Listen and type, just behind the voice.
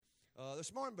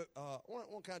this morning, but I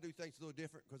want to kind of do things a little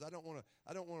different because I don't want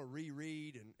to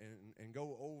reread and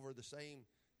go over the same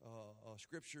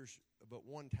scriptures but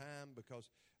one time,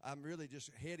 because I'm really just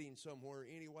heading somewhere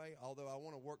anyway. Although I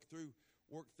want to work through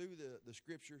the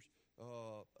scriptures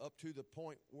up to the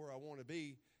point where I want to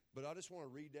be, but I just want to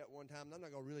read that one time. And I'm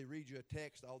not going to really read you a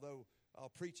text, although I'll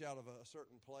preach out of a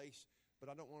certain place. But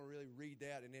I don't want to really read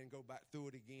that and then go back through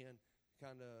it again.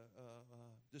 Kind of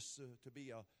just to be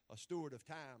a steward of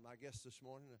time, I guess, this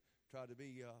morning. Try to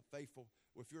be faithful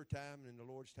with your time and the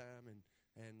Lord's time,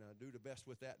 and do the best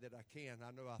with that I can. I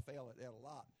know I fail at that a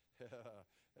lot,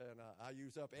 and I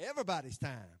use up everybody's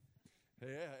time.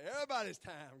 Yeah, everybody's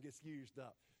time gets used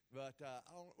up. But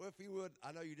if you would,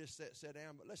 I know you just sat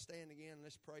down, but let's stand again and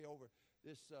let's pray over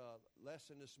this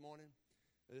lesson this morning,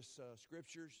 this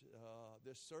scriptures,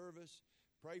 this service.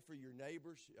 Pray for your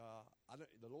neighbors.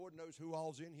 The Lord knows who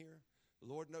all's in here. The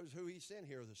Lord knows who He sent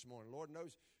here this morning. The Lord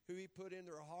knows who He put in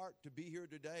their heart to be here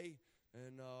today,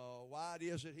 and why it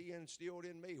is that He instilled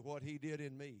in me what He did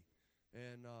in me,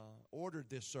 and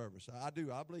ordered this service. I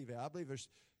believe it. I believe there's,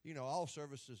 all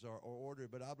services are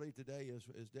ordered, but I believe today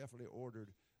is definitely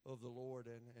ordered of the Lord.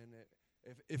 And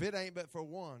if it ain't but for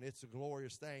one, it's a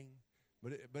glorious thing.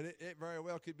 But it very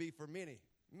well could be for many.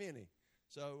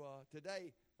 So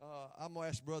today, I'm going to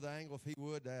ask Brother Angle if he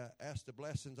would ask the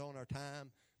blessings on our time,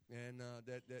 and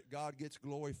that God gets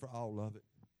glory for all of it.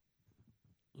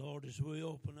 Lord, as we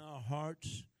open our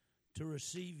hearts to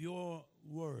receive your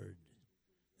word,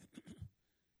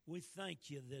 we thank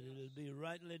you that it will be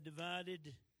rightly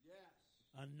divided,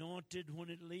 yes, anointed when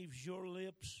it leaves your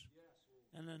lips,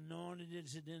 yes, and anointed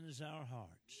as it enters our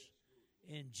hearts.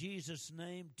 In Jesus'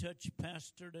 name, touch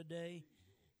Pastor today.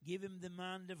 Give him the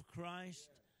mind of Christ.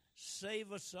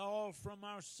 Save us all from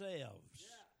ourselves.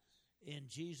 Yes. In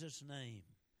Jesus' name,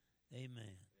 amen.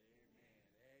 Amen.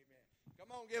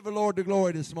 Come on, give the Lord the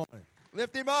glory this morning.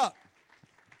 Lift him up.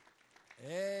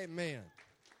 Amen.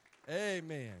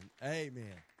 Amen.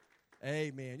 Amen.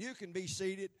 Amen. You can be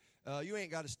seated. You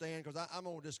ain't got to stand, because I'm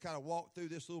going to just kind of walk through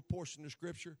this little portion of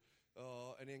Scripture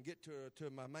and then get to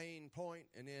my main point,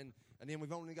 and then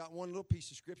we've only got one little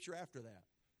piece of Scripture after that.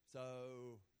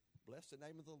 So bless the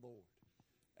name of the Lord.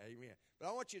 Amen. But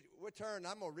I want you to turn.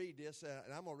 I'm going to read this,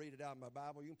 and I'm going to read it out of my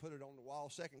Bible. You can put it on the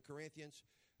wall. 2 Corinthians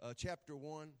chapter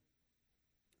 1.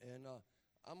 And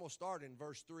I'm going to start in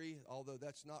verse 3, although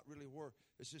that's not really where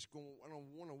it's just going. I don't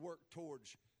want to work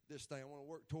towards this thing. I want to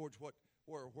work towards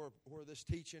where this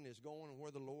teaching is going and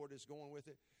where the Lord is going with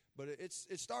it. But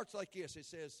it starts like this. It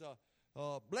says,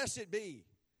 blessed be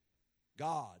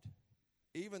God,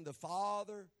 even the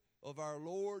Father of our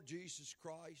Lord Jesus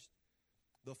Christ,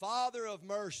 the Father of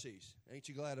mercies. Ain't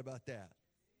you glad about that?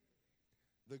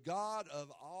 The God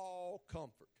of all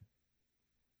comfort.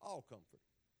 All comfort.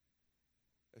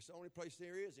 It's the only place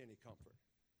there is any comfort.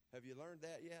 Have you learned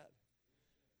that yet?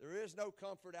 There is no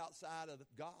comfort outside of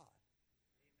God.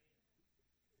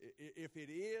 If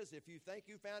it is, if you think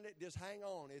you found it, just hang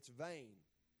on. It's vain.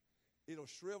 It'll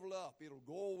shrivel up. It'll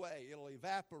go away. It'll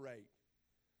evaporate.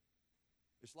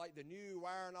 It's like the new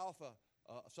wiring off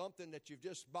something that you've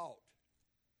just bought.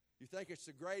 You think it's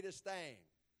the greatest thing.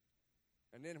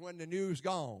 And then when the new's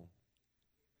gone,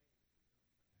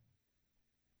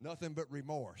 nothing but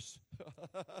remorse.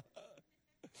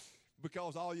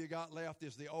 Because all you got left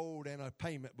is the old and a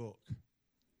payment book.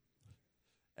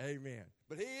 Amen.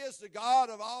 But He is the God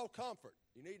of all comfort.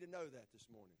 You need to know that this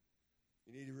morning.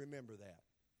 You need to remember that.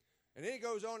 And then He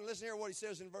goes on, and listen here what He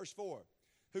says in verse 4.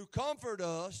 Who comfort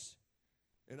us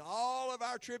in all of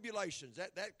our tribulations.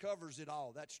 That covers it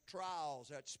all. That's trials,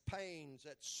 that's pains,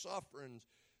 that's sufferings,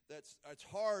 that's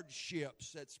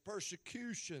hardships, that's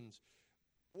persecutions,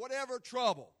 whatever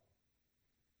trouble.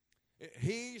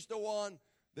 He's the one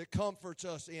that comforts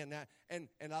us in that. And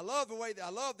I love I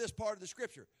love this part of the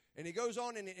Scripture. And he goes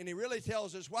on and he really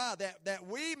tells us why. That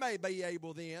we may be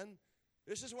able then,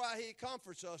 this is why He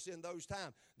comforts us in those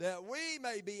times, that we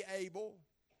may be able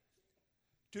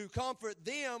to comfort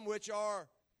them which are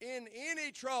in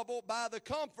any trouble by the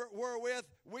comfort wherewith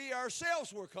we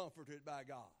ourselves were comforted by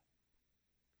God.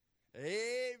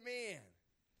 Amen.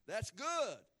 That's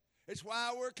good. It's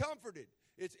why we're comforted.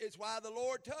 It's why the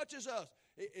Lord touches us.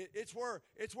 It's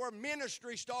where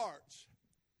ministry starts.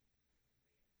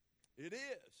 It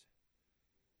is.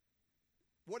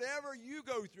 Whatever you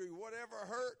go through, whatever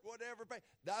hurt, whatever pain.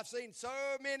 I've seen so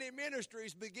many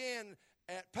ministries begin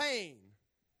at pain,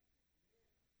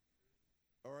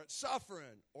 or at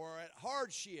suffering, or at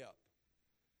hardship.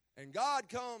 And God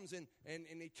comes and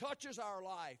He touches our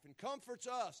life and comforts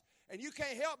us. And you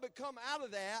can't help but come out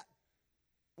of that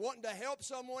wanting to help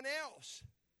someone else.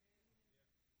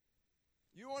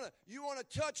 You want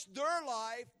to touch their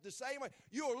life the same way.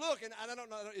 You'll look, and I don't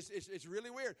know, it's really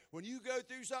weird. When you go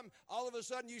through something, all of a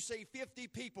sudden you see 50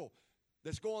 people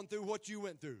that's going through what you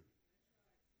went through.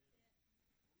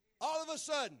 All of a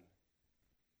sudden.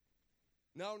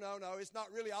 No, it's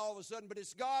not really all of a sudden, but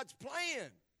it's God's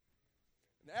plan.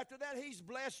 And after that, He's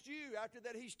blessed you. After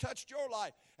that, He's touched your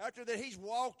life. After that, He's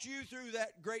walked you through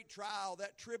that great trial,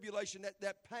 that tribulation,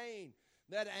 that pain,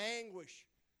 that anguish,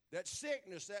 that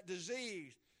sickness, that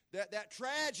disease, that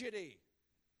tragedy.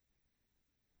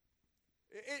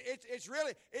 It's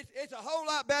really a whole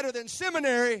lot better than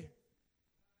seminary.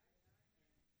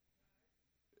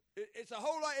 It's a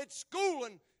whole lot. It's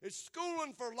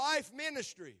schooling for life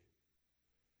ministry.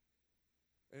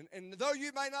 And though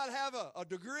you may not have a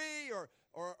degree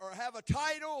or have a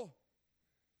title,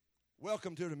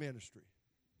 welcome to the ministry.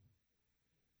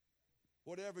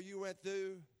 Whatever you went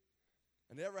through,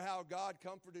 and ever how God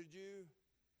comforted you,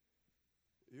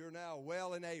 you're now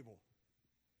well and able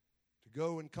to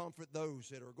go and comfort those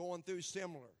that are going through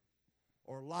similar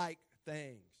or like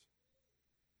things.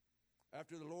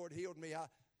 After the Lord healed me,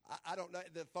 I don't know,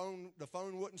 the phone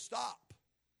wouldn't stop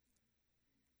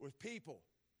with people.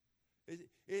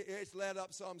 It's let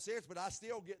up some since, but I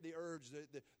still get the urge,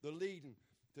 the leading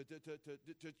but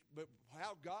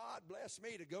how God blessed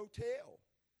me to go tell.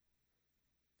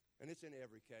 And it's in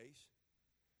every case.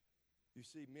 You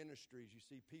see ministries, you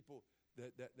see people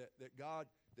that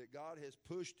God has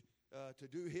pushed to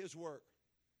do His work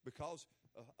because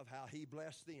of how He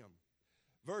blessed them.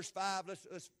 Verse 5,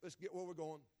 let's get where we're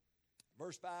going.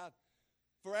 Verse 5,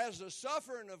 for as the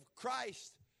suffering of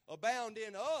Christ abound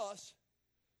in us,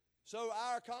 so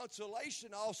our consolation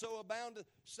also aboundeth.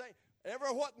 Ever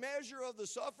what measure of the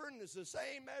suffering is the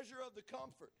same measure of the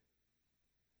comfort.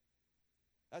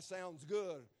 That sounds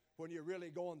good when you're really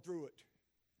going through it.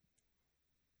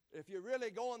 If you're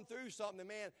really going through something,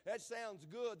 man, that sounds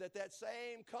good that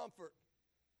same comfort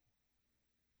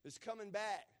is coming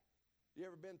back. You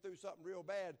ever been through something real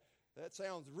bad? That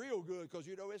sounds real good because,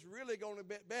 it's really going to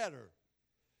get better.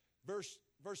 Verse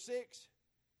 6,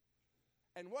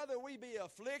 and whether we be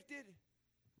afflicted,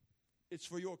 it's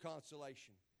for your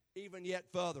consolation. Even yet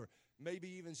further, maybe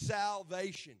even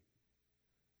salvation,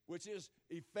 which is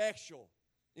effectual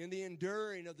in the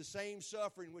enduring of the same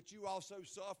suffering which you also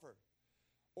suffer.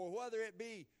 Or whether it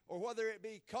be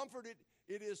comforted,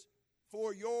 it is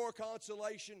for your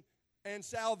consolation and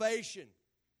salvation.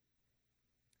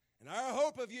 And our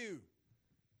hope of you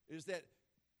is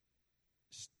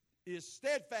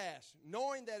steadfast,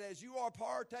 knowing that as you are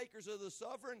partakers of the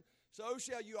suffering, so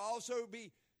shall you also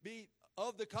be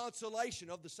of the consolation,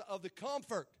 of the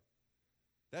comfort.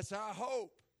 That's our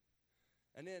hope.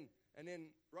 And then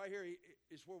right here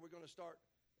is where we're going to start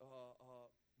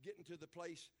getting to the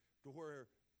place to where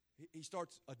he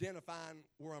starts identifying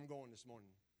where I'm going this morning.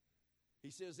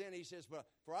 He says,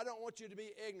 for I don't want you to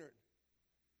be ignorant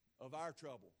of our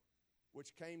trouble,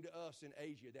 which came to us in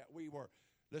Asia, that we were,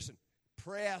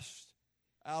 pressed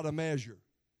out of measure.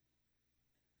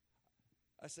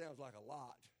 That sounds like a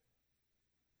lot.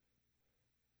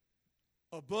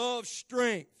 Above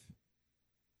strength,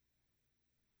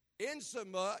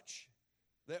 insomuch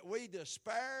that we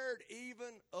despaired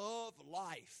even of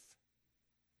life.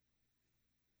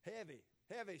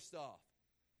 Heavy stuff.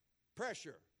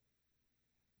 Pressure.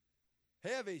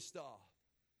 Heavy stuff.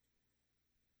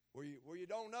 Where you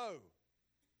don't know.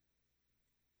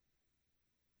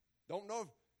 Don't know.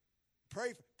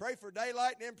 Pray for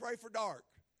daylight and then pray for dark.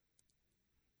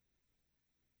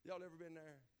 Y'all ever been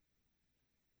there?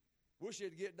 Wish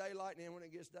it'd get daylight, and then when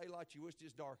it gets daylight, you wish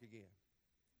it's dark again.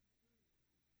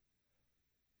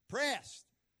 Pressed.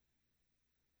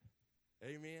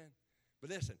 Amen. But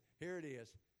listen, here it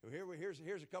is.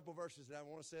 Here's a couple verses that I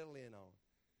want to settle in on.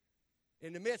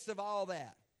 In the midst of all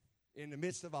that,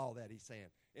 he's saying,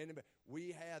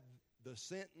 we had the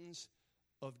sentence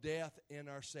of death in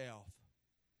ourselves.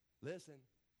 Listen,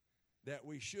 that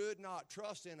we should not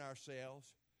trust in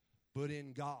ourselves, but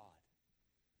in God,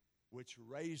 which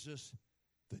raises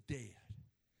the dead.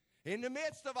 In the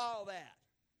midst of all that,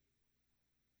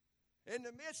 in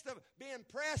the midst of being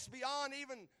pressed beyond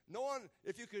even knowing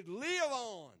if you could live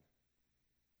on,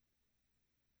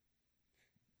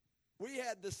 we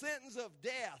had the sentence of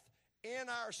death in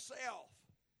ourselves.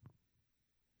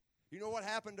 You know what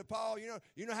happened to Paul? You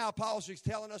know how Paul's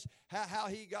telling us how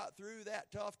he got through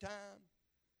that tough time?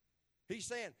 He's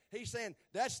saying,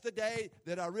 that's the day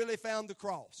that I really found the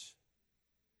cross.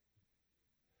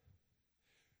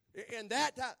 In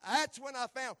that time, that's when I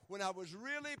found, when I was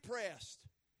really pressed,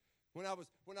 when I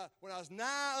was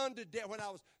nigh unto death, when I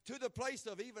was to the place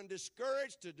of even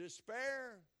discouraged to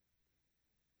despair,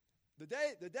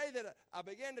 The day that I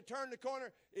began to turn the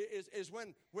corner is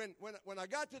when I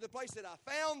got to the place that I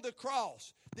found the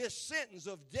cross, this sentence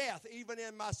of death even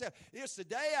in myself. It's the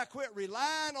day I quit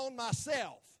relying on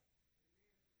myself.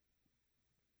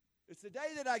 It's the day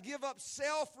that I give up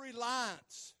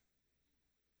self-reliance.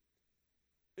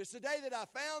 It's the day that I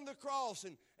found the cross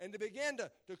and to begin to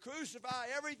crucify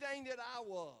everything that I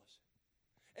was.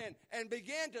 And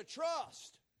began to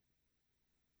trust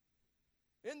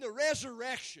in the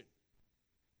resurrection,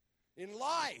 in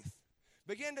life.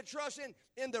 Begin to trust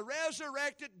in the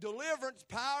resurrected deliverance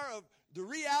power of the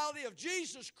reality of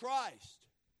Jesus Christ.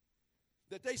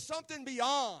 That there's something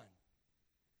beyond.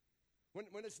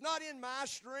 When it's not in my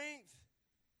strength,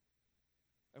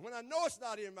 and when I know it's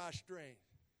not in my strength,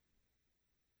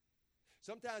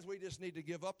 sometimes we just need to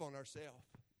give up on ourselves.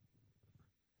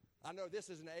 I know this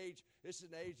is an age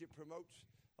that promotes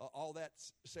all that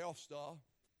self stuff,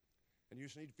 and you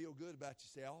just need to feel good about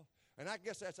yourself. And I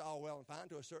guess that's all well and fine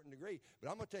to a certain degree. But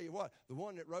I'm going to tell you what, the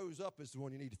one that rose up is the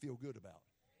one you need to feel good about.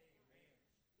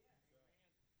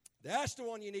 That's the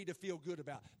one you need to feel good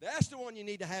about. That's the one you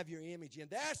need to have your image in.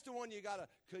 That's the one you got to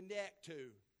connect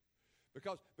to.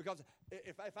 Because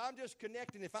if I'm just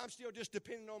connecting, if I'm still just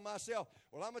depending on myself,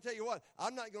 well, I'm going to tell you what,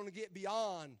 I'm not going to get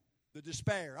beyond the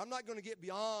despair. I'm not going to get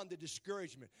beyond the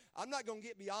discouragement. I'm not going to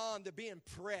get beyond the being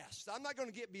pressed. I'm not going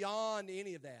to get beyond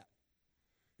any of that.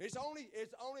 It's only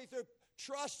through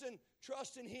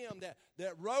trusting Him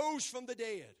that rose from the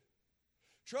dead.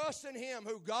 Trusting Him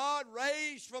who God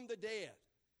raised from the dead.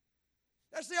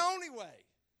 That's the only way.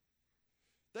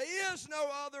 There is no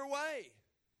other way.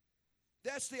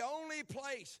 That's the only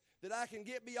place that I can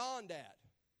get beyond that.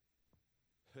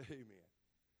 Amen.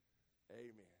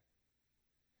 Amen.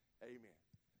 Amen.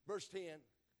 Verse 10.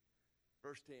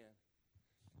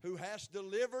 Who has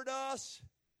delivered us.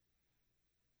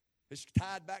 It's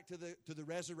tied back to the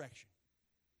resurrection.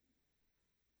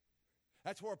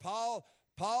 That's where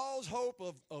Paul's hope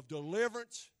of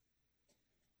deliverance,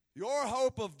 your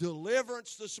hope of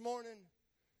deliverance this morning,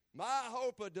 my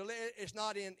hope of deliverance, it's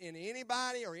not in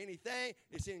anybody or anything,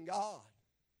 it's in God.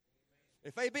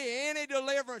 If there be any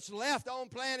deliverance left on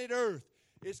planet Earth,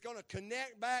 it's going to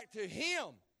connect back to Him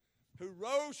who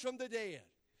rose from the dead.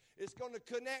 It's going to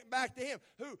connect back to Him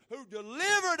who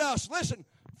delivered us, listen,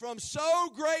 from so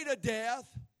great a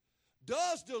death,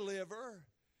 does deliver,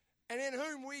 and in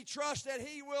whom we trust that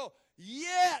He will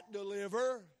yet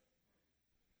deliver.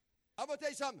 I'm going to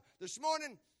tell you something. This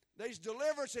morning, there's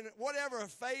deliverance in whatever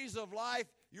phase of life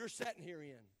you're sitting here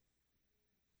in.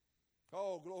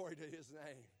 Oh, glory to His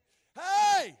name.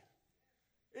 Hey!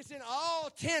 It's in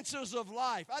all tenses of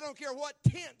life. I don't care what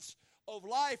tense of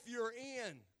life you're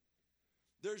in.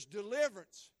 There's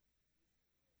deliverance.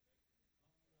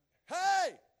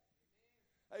 Hey!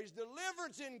 There's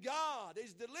deliverance in God.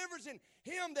 There's deliverance in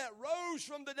Him that rose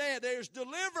from the dead. There's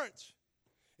deliverance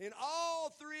in all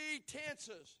three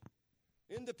tenses.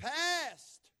 In the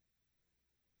past.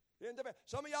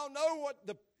 Some of y'all know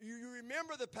you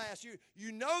remember the past.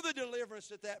 You know the deliverance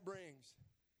that brings.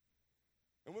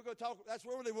 And we're going to talk, that's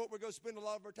really what we're going to spend a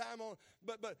lot of our time on.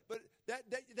 But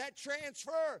that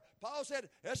transfer, Paul said,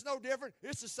 that's no different.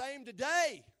 It's the same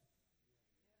today.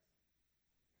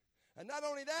 And not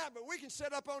only that, but we can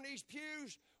sit up on these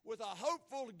pews with a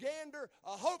hopeful gander,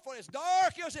 as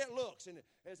dark as it looks, and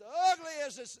as ugly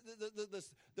as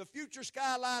the future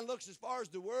skyline looks as far as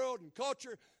the world and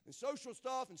culture and social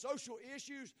stuff and social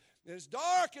issues, and as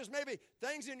dark as maybe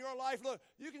things in your life look,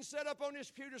 you can sit up on this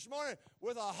pew this morning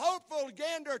with a hopeful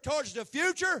gander towards the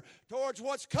future, towards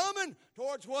what's coming,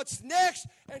 towards what's next,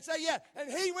 and say, yeah,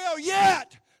 and He will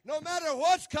yet. No matter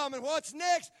what's coming, what's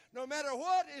next, no matter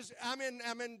what I'm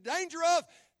in danger of,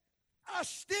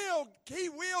 He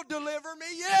will deliver me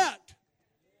yet.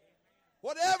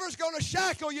 Whatever's going to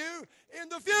shackle you in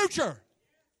the future.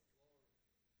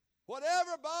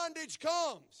 Whatever bondage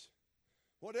comes,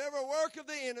 whatever work of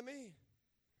the enemy,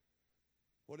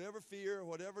 whatever fear,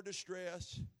 whatever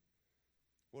distress,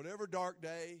 whatever dark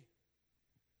day.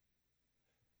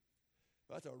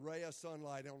 That's a ray of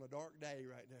sunlight on a dark day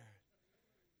right there.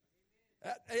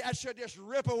 That should just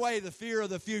rip away the fear of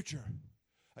the future.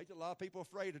 I think a lot of people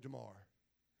afraid of tomorrow.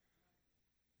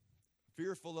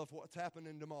 Fearful of what's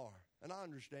happening tomorrow. And I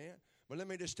understand. But let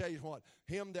me just tell you what.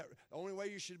 The only way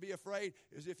you should be afraid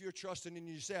is if you're trusting in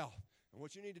yourself. And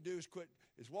what you need to do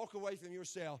is walk away from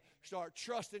yourself. Start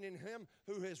trusting in Him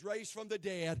who has raised from the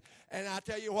dead. And I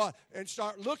tell you what, and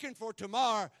start looking for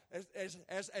tomorrow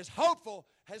as hopeful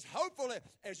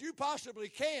as you possibly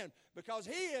can, because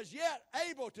He is yet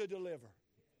able to deliver.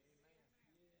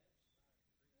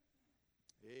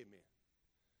 Amen.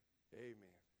 Amen.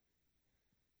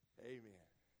 Amen.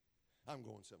 I'm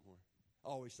going somewhere. I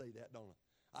always say that, don't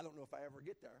I? I don't know if I ever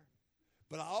get there,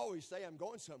 but I always say I'm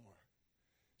going somewhere.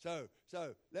 So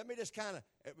let me just kind of,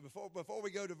 before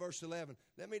we go to verse 11,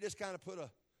 let me just kind of put a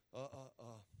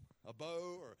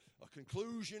bow or a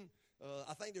conclusion.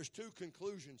 I think there's two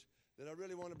conclusions that I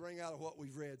really want to bring out of what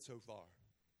we've read so far,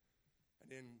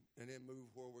 and then move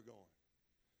where we're going.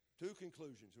 Two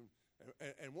conclusions,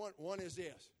 and one is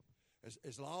this: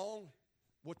 as long,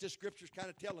 what this scripture's kind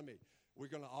of telling me, we're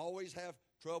going to always have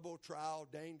trouble, trial,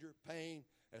 danger, pain,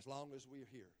 as long as we're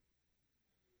here.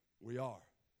 We are.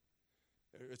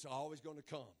 It's always going to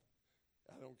come.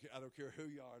 I don't care who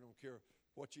you are. I don't care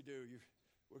what you do.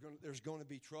 There's going to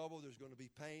be trouble. There's going to be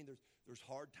pain. There's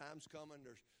hard times coming.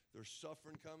 There's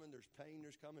suffering coming. There's pain.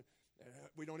 There's coming.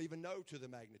 We don't even know to the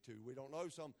magnitude. We don't know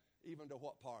some even to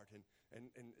what part.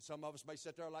 And some of us may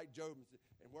sit there like Job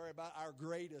and worry about our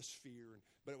greatest fear.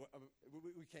 But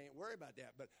we can't worry about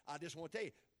that. But I just want to tell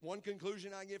you, one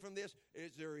conclusion I get from this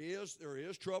is there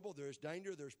is trouble. There's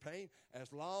danger. There's pain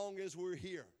as long as we're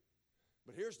here.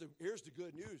 But here's the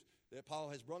good news that Paul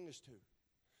has brought us to.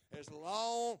 As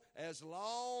long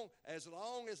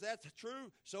as that's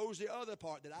true, so's the other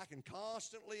part, that I can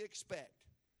constantly expect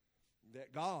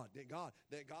that God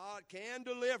can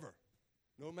deliver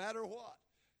no matter what.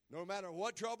 No matter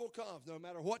what trouble comes, no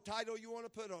matter what title you want to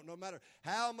put on, no matter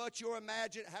how much you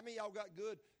imagine. How many of y'all got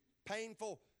good,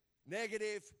 painful,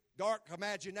 negative, dark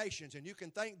imaginations, and you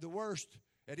can think the worst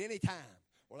at any time?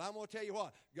 Well, I'm going to tell you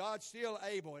what, God's still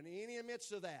able in any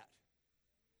midst of that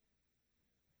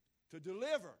to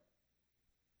deliver.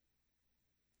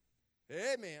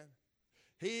 Amen.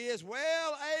 He is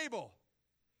well able.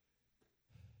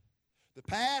 The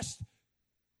past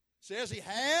says he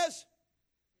has.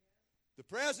 The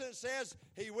present says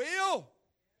he will,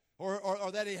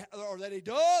 or that he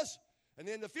does, and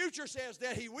then the future says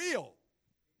that he will.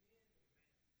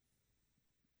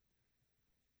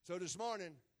 So this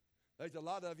morning, there's a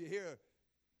lot of you here,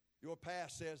 your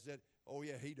past says that, oh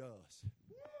yeah, he does.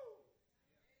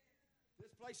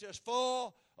 This place is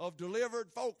full of delivered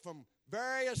folk from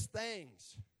various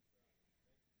things.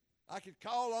 I could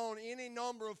call on any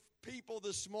number of people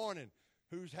this morning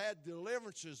who's had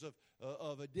deliverances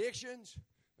of addictions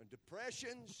and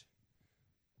depressions,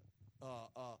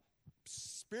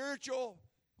 spiritual,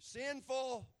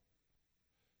 sinful,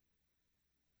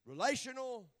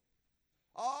 relational,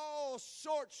 all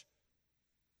sorts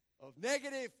of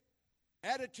negative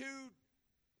attitude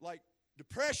like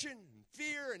depression and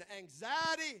fear and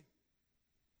anxiety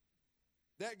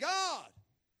that God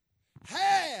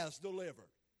has delivered.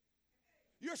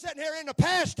 You're sitting here in the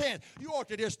past tense. You ought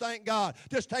to just thank God.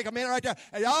 Just take a minute right there.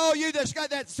 And all you that's got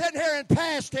that sitting here in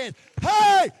past tense,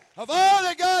 hey, of all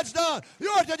that God's done, you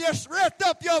ought to just lift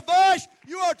up your voice.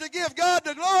 You ought to give God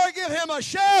the glory. Give him a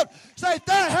shout. Say,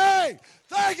 hey,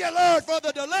 thank you, Lord, for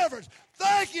the deliverance.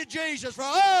 Thank you, Jesus, for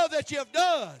all that you've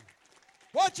done.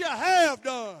 What you have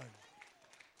done.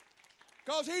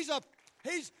 Because he's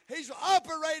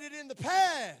operated in the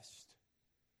past.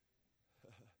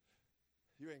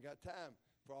 You ain't got time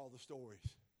for all the stories.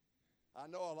 I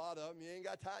know a lot of them. You ain't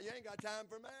got time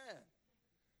for mine.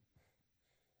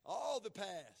 All the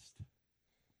past.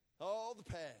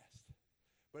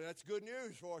 But that's good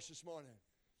news for us this morning,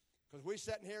 because we're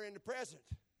sitting here in the present.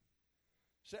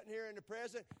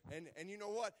 And you know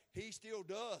what? He still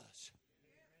does.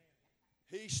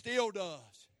 He still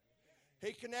does.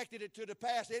 He connected it to the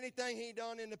past. Anything he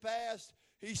done in the past,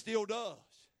 he still does.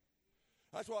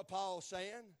 That's what Paul's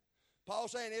saying.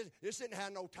 Paul's saying this didn't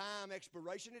have no time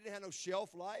expiration. It didn't have no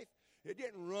shelf life. It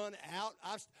didn't run out.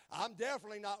 I'm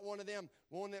definitely not one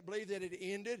that believe that it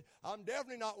ended. I'm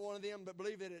definitely not one of them that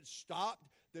believe that it stopped.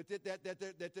 I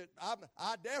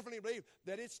definitely believe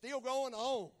that it's still going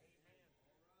on.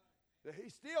 That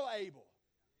he's still able.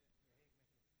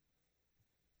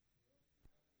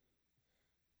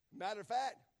 Matter of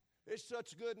fact, it's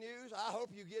such good news. I hope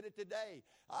you get it today.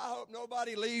 I hope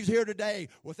nobody leaves here today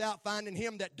without finding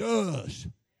him that does.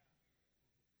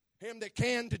 Him that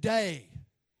can today.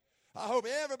 I hope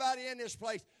everybody in this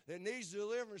place that needs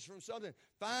deliverance from something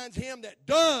finds him that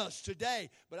does today.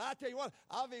 But I tell you what,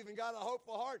 I've even got a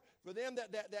hopeful heart for them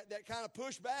that kind of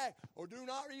push back or do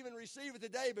not even receive it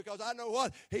today, because I know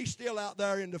what? He's still out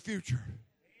there in the future.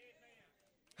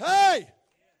 Hey!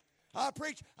 I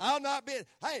preach, I'll not get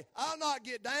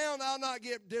down, I'll not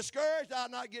get discouraged, I'll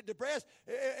not get depressed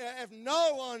if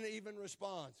no one even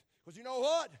responds. Because you know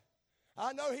what?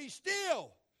 I know he's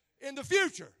still in the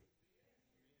future.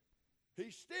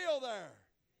 He's still there.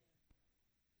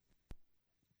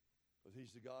 Because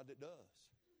he's the God that does.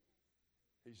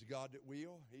 He's the God that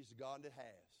will. He's the God that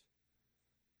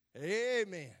has.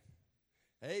 Amen.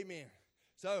 Amen.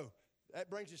 So that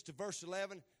brings us to verse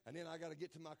 11, and then I got to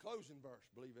get to my closing verse,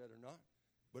 believe it or not.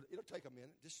 But it'll take a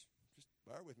minute. Just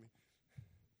bear with me.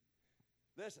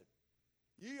 Listen,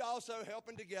 ye also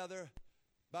helping together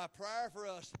by prayer for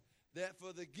us, that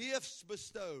for the gifts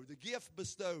bestowed,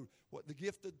 what the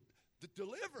gift of the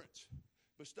deliverance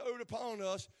bestowed upon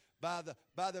us by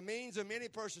the means of many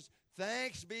persons,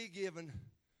 thanks be given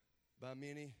by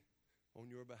many on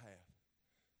your behalf.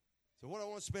 So what I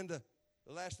want to spend the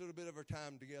last little bit of our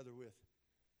time together with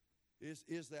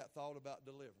is that thought about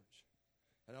deliverance.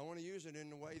 And I want to use it in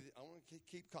the way that I want to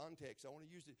keep context. I want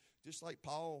to use it just like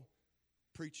Paul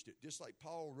preached it, just like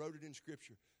Paul wrote it in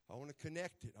Scripture. I want to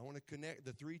connect it. I want to connect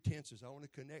the three tenses. I want to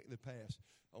connect the past.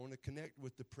 I want to connect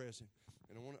with the present.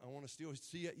 And I want to still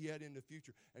see it yet in the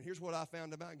future. And here's what I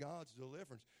found about God's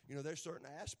deliverance. You know, there's certain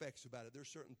aspects about it. There's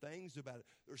certain things about it.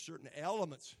 There's certain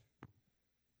elements.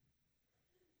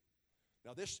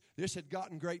 Now, this had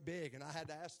gotten great big, and I had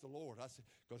to ask the Lord. I said,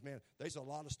 because, man, there's a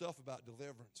lot of stuff about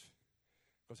deliverance.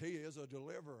 Because he is a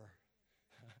deliverer.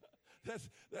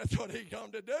 That's what he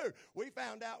come to do. We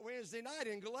found out Wednesday night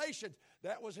in Galatians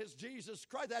that was his Jesus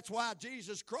Christ. That's why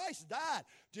Jesus Christ died.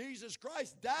 Jesus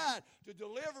Christ died to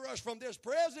deliver us from this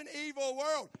present evil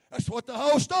world. That's what the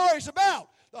whole story's about.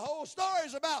 The whole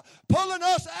story's about pulling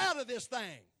us out of this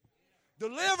thing.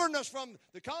 Delivering us from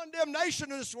the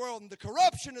condemnation of this world and the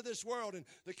corruption of this world and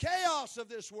the chaos of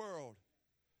this world.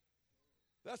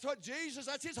 That's what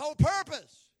that's his whole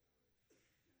purpose.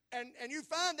 And you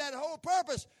find that whole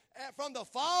purpose from the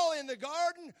fall in the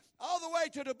garden all the way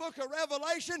to the book of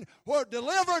Revelation, where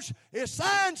deliverance is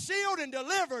signed, sealed, and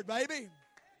delivered, baby.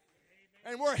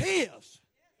 And we're his.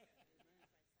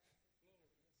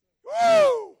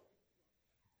 Woo!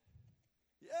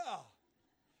 Yeah.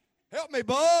 Help me,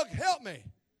 Bug. Help me.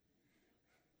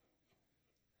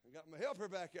 I got my helper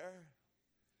back there.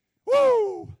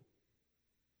 Woo!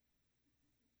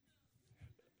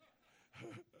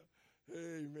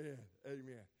 Amen.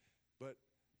 Amen. But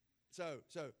so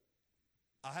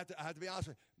I have to be honest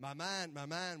with you. My mind,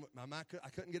 I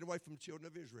couldn't get away from the children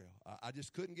of Israel. I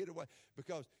just couldn't get away,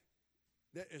 because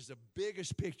that is the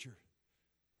biggest picture,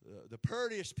 the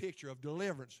prettiest picture of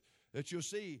deliverance that you'll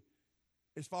see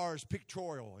as far as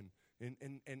pictorial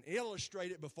and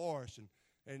illustrate it before us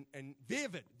and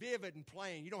vivid and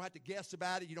plain. You don't have to guess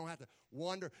about it. You don't have to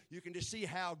wonder. You can just see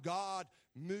how God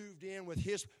moved in with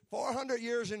his 400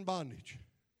 years in bondage.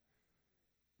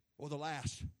 Or the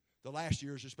last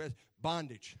years, especially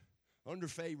bondage under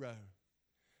Pharaoh,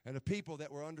 and the people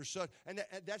that were under such, and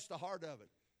that's the heart of it,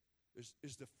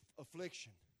 is the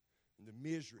affliction and the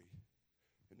misery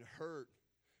and the hurt,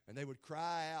 and they would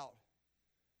cry out,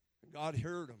 and God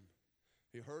heard them.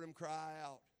 He heard them cry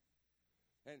out,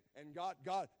 and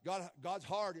God's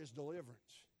heart is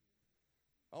deliverance.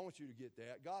 I want you to get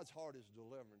that. God's heart is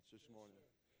deliverance this morning.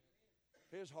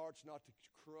 His heart's not to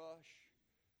crush.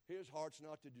 His heart's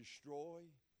not to destroy.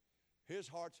 His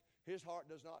heart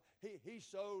does not. He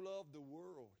so loved the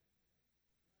world.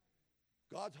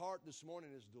 God's heart this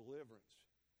morning is deliverance.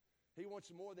 He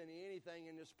wants more than anything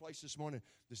in this place this morning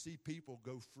to see people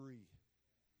go free,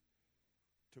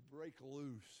 to break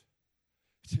loose.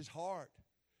 It's his heart.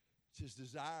 It's his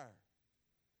desire.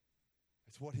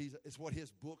 It's what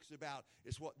his book's about.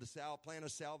 It's what the plan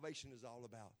of salvation is all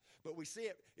about. But we see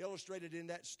it illustrated in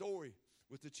that story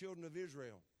with the children of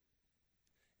Israel.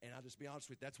 And I'll just be honest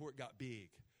with you, that's where it got big.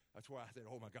 That's where I said,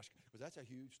 oh my gosh, because that's a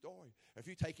huge story. If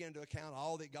you take into account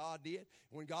all that God did,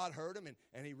 when God heard him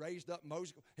and he raised up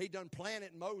Moses, he done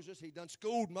planted Moses, he done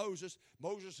schooled Moses.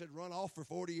 Moses had run off for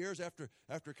 40 years after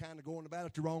kind of going about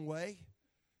it the wrong way.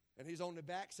 And he's on the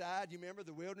backside, you remember,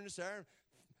 the wilderness there,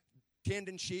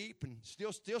 tending sheep and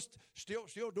still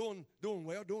doing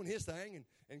well, doing his thing.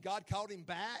 And God called him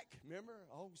back, remember,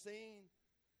 the whole scene.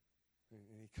 And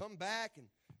he come back, and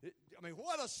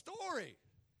what a story.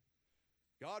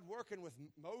 God working with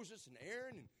Moses and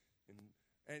Aaron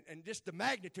and just the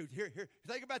magnitude. Here,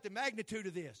 think about the magnitude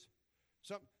of this.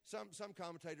 Some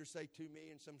commentators say 2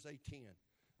 million, some say 10.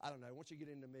 I don't know. Once you get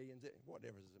into millions, what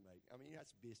difference does it make?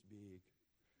 That's this big.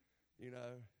 You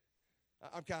know,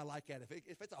 I'm kind of like that.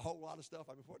 If it's a whole lot of stuff,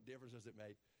 what difference does it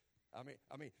make?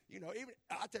 Even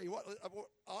I tell you what.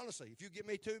 Honestly, if you give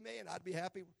me 2 million, I'd be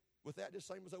happy with that, just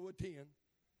same as I would 10.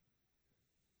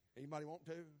 Anybody want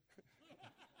to?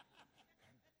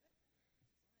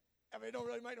 It don't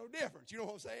really make no difference. You know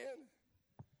what I'm saying?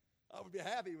 I would be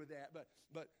happy with that.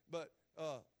 But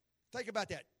think about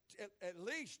that. At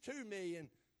least 2 million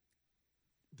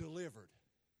delivered.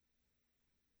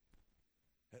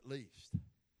 At least.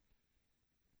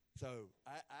 So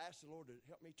I asked the Lord to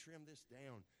help me trim this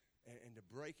down. and to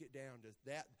break it down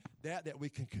to that we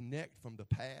can connect from the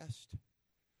past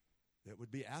that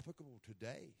would be applicable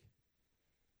today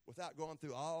without going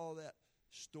through all that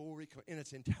story in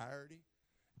its entirety.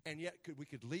 And yet we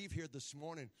could leave here this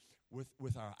morning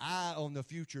with our eye on the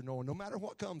future, knowing no matter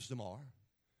what comes tomorrow.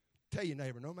 Tell your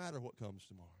neighbor, no matter what comes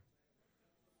tomorrow.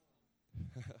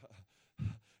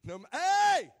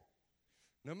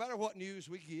 No matter what news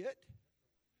we get,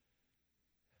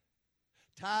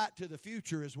 tie it to the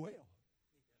future as well.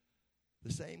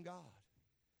 The same God.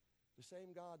 The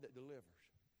same God that delivers.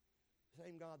 The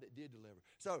same God that did deliver.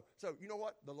 So you know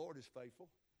what? The Lord is faithful.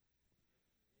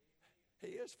 He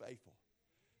is faithful.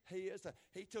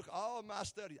 He took all of my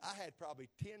studies. I had probably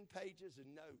 10 pages of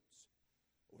notes.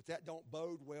 Which that don't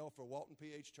bode well for Walton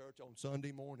PH Church on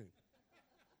Sunday morning.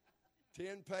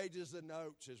 10 pages of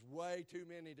notes is way too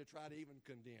many to try to even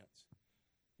condense.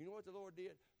 You know what the Lord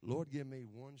did? Lord, give me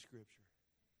one scripture.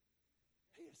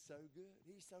 He is so good.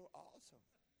 He's so awesome.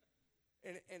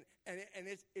 And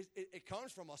it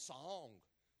comes from a song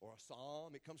or a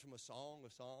psalm. It comes from a song,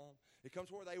 a psalm. It comes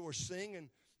where they were singing,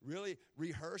 really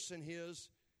rehearsing his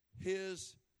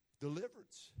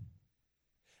deliverance.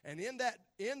 And in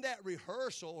that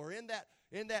rehearsal or in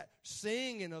that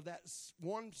singing of that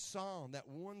one psalm, that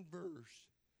one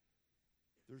verse,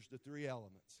 there's the three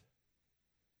elements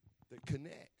that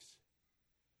connects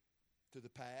to the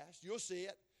past. You'll see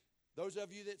it. Those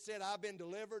of you that said, I've been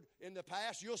delivered in the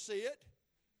past, you'll see it.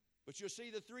 But you'll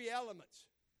see the three elements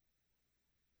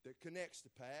that connects the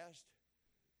past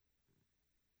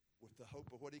with the hope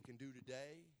of what he can do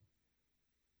today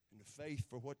and the faith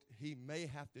for what he may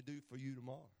have to do for you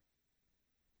tomorrow.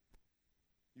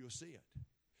 You'll see it.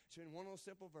 It's in one little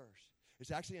simple verse.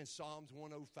 It's actually in Psalms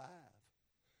 105.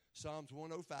 Psalms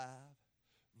 105,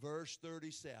 verse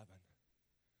 37.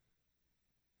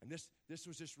 And this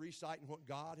was just reciting what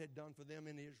God had done for them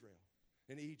in Israel,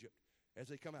 in Egypt, as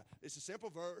they come out. It's a simple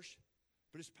verse,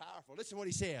 but it's powerful. Listen to what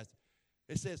he says.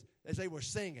 It says, as they were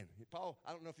singing. Paul,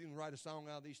 I don't know if you can write a song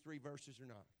out of these three verses or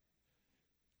not.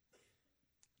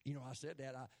 You know, I said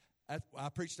that. I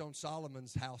preached on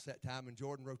Solomon's house that time, and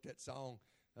Jordan wrote that song,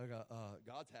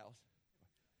 God's House.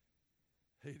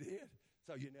 He did.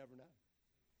 So you never know.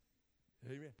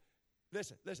 Amen.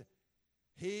 Listen.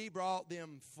 He brought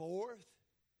them forth.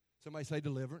 Somebody say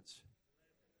deliverance.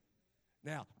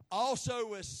 Now, also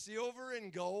with silver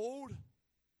and gold,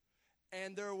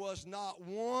 and there was not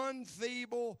one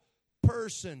feeble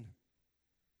person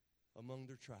among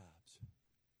their tribes.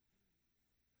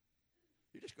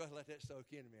 You just go ahead and let that soak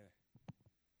in a minute.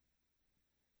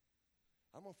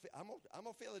 I'm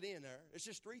gonna fill it in there. It's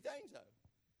just three things, though.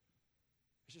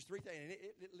 It's just three things, and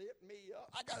it lit me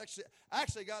up. I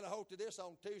actually got a hold to this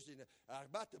on Tuesday. I was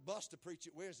about to bust to preach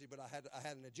it Wednesday, but I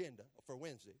had an agenda for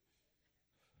Wednesday.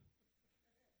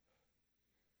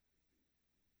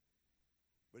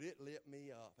 But it lit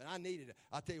me up, and I needed it.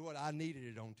 I'll tell you what, I needed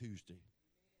it on Tuesday.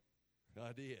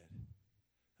 I did.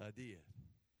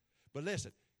 But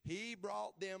listen, he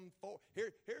brought them forth.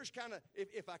 Here's kind of,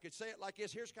 if I could say it like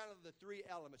this, here's kind of the three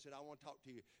elements that I want to talk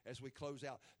to you as we close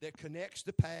out that connects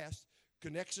the past,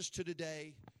 connects us to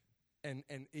today, and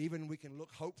even we can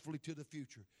look hopefully to the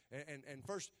future. And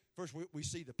first we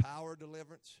see the power of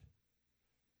deliverance.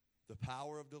 The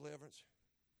power of deliverance.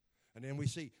 And then we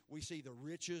see the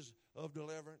riches of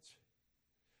deliverance.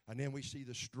 And then we see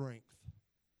the strength.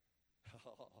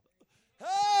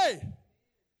 Hey!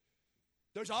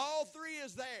 There's all three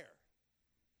is there.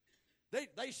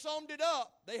 They summed it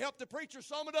up. They helped the preacher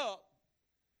sum it up.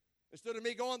 Instead of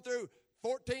me going through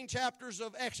 14 chapters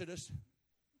of Exodus,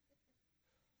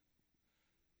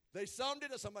 they summed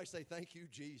it up. Somebody say, thank you,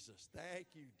 Jesus. Thank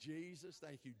you, Jesus.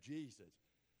 Thank you, Jesus.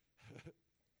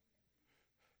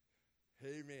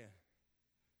 Amen.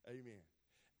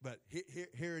 But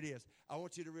here it is. I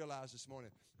want you to realize this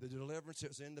morning the deliverance that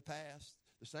was in the past,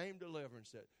 the same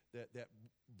deliverance that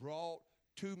brought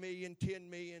 2 million, 10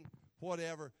 million,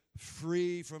 whatever,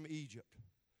 free from Egypt.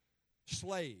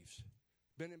 Slaves,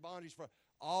 been in bondage for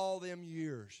all them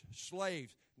years.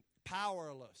 Slaves,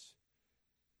 powerless,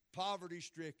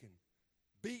 poverty-stricken,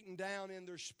 beaten down in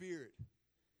their spirit.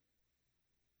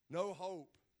 No hope.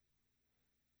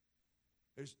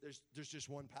 There's just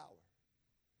one power.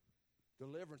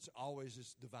 Deliverance always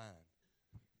is divine.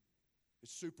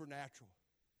 It's supernatural.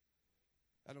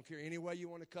 I don't care any way you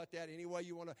want to cut that, any way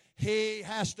you want to. He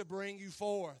has to bring you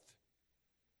forth.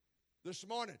 This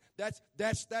morning, that's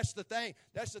the thing.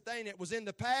 That's the thing that was in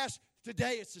the past.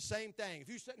 Today, it's the same thing. If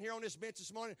you're sitting here on this bench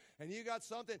this morning and you got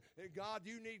something that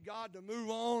you need God to move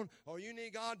on, or you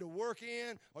need God to work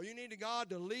in, or you need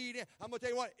God to lead in, I'm going to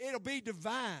tell you what, it'll be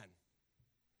divine.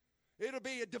 It'll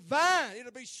be a divine.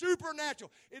 It'll be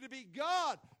supernatural. It'll be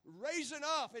God raising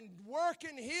up and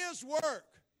working His work.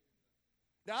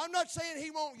 Now, I'm not saying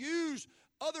He won't use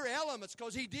other elements,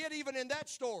 because He did even in that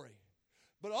story.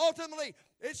 But ultimately,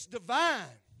 it's divine.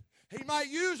 He might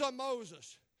use a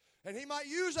Moses, and He might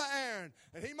use a Aaron,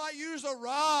 and He might use a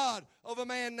rod of a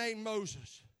man named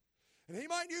Moses. And He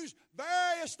might use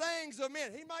various things of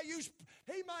men. He might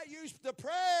use the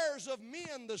prayers of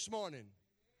men this morning.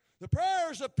 The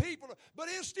prayers of people, but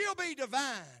it'll still be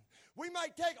divine. We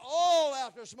might take oil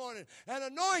out this morning and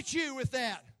anoint you with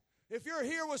that if you're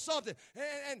here with something.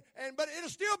 But it'll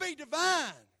still be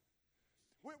divine.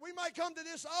 We might come to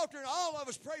this altar and all of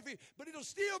us pray for you, but it'll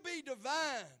still be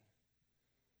divine.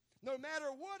 No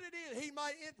matter what it is, He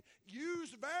might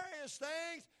use various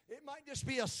things. It might just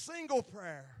be a single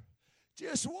prayer.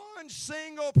 Just one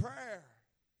single prayer.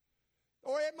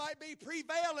 Or it might be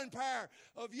prevailing prayer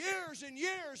of years and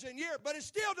years and years, but it's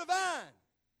still divine.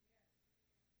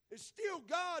 It's still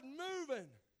God moving.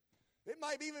 It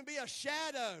might even be a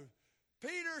shadow.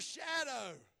 Peter's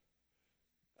shadow.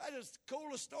 That is the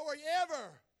coolest story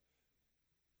ever.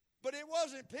 But it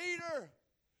wasn't Peter.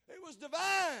 It was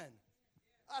divine.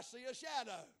 I see a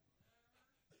shadow.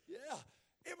 Yeah.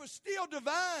 It was still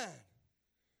divine.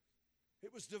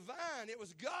 It was divine. It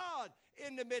was God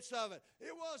in the midst of it.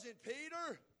 It wasn't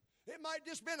Peter. It might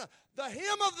just been the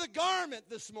hem of the garment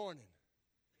this morning.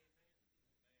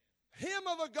 Hem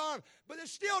of a garment. But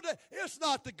it's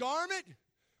not the garment.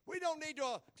 We don't need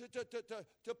to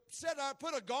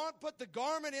put the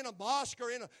garment in a mosque or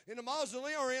in a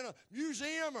mausoleum or in a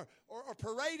museum or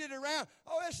parade it around.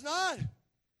 Oh, it's not.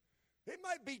 It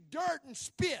might be dirt and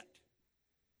spit.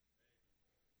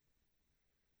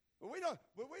 But we don't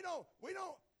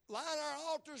line our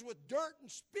altars with dirt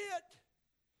and spit,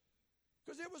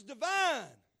 because it was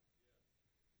divine.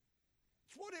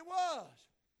 It's what it was.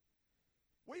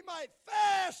 We might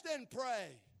fast and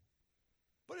pray,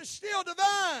 but it's still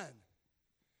divine.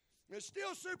 It's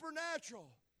still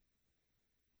supernatural.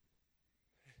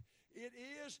 It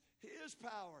is His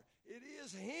power. It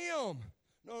is Him.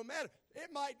 No matter. It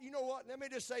might, you know what? Let me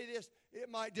just say this. It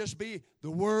might just be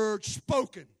the word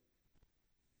spoken.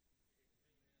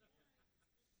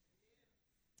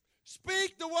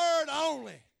 Speak the word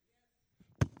only.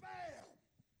 Bam!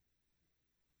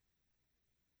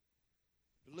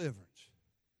 Deliverance.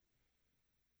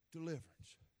 Deliverance.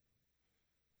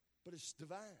 But it's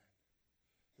divine.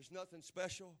 There's nothing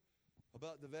special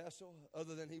about the vessel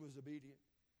other than he was obedient.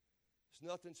 It's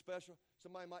nothing special.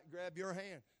 Somebody might grab your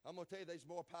hand. I'm going to tell you, there's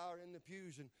more power in the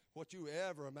pews than what you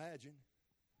ever imagine.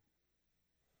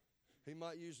 He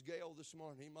might use Gail this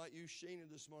morning. He might use Sheena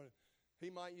this morning. He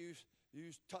might use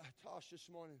Tosh this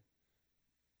morning.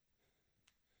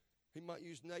 He might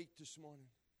use Nate this morning.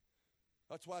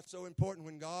 That's why it's so important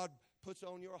when God puts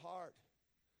on your heart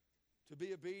to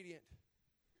be obedient.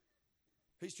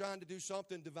 He's trying to do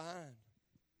something divine.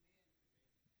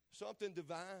 Something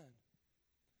divine.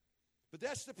 But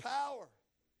that's the power.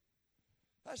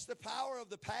 That's the power of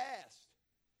the past.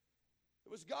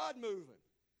 It was God moving.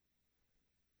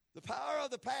 The power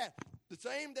of the past. The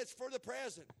same that's for the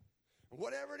present.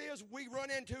 Whatever it is we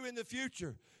run into in the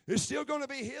future, it's still going to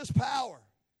be His power.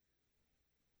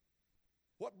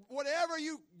 Whatever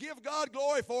you give God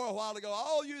glory for a while ago,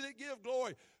 all you that give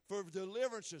glory for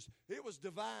deliverances, it was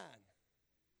divine.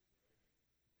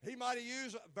 He might have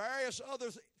used various other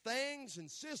things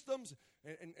and systems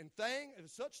and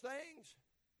such things.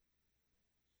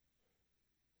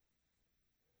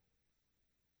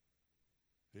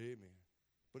 Amen.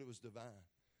 But it was divine.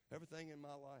 Everything in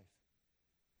my life.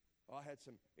 I had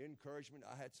some encouragement.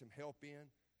 I had some help in.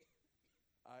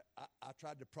 I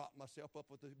tried to prop myself up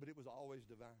with it, but it was always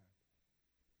divine.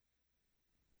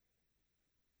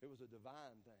 It was a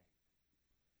divine thing.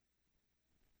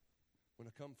 When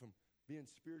I come from being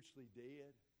spiritually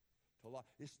dead to life,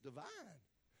 it's divine.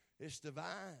 It's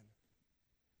divine.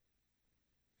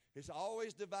 It's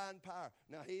always divine power.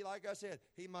 Now, like I said,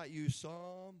 he might use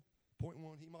some, point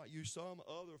one, he might use some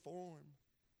other form.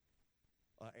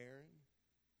 Aaron,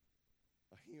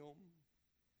 a hymn,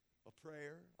 a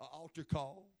prayer, an altar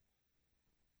call,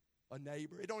 a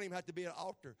neighbor. It don't even have to be an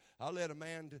altar. I led a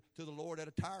man to the Lord at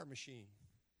a tire machine.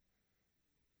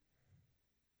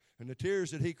 And the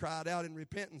tears that he cried out in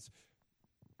repentance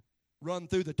run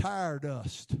through the tire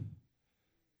dust.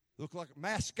 Look like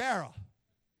mascara.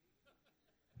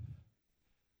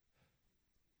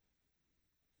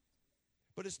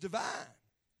 But it's divine.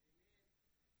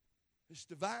 It's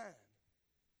divine.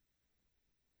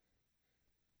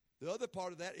 The other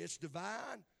part of that, it's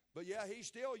divine, But yeah, he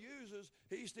still uses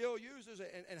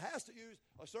and has to use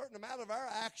a certain amount of our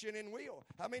action and will.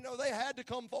 How many know they had to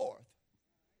come forth?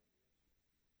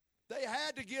 They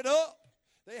had to get up.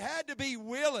 They had to be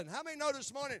willing. How many know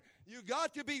this morning you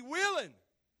got to be willing?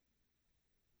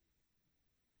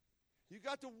 You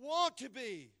got to want to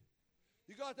be.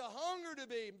 You got the hunger to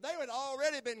be. They had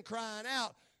already been crying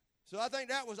out. So I think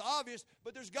that was obvious.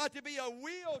 But there's got to be a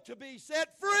will to be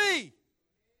set free.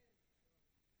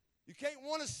 You can't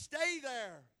want to stay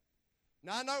there.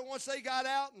 Now I know once they got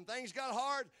out and things got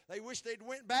hard, they wished they'd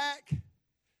went back.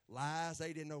 Lies.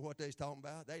 They didn't know what they was talking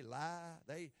about. They lie.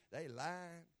 They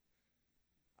lied.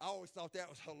 I always thought that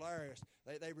was hilarious.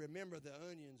 They remember the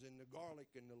onions and the garlic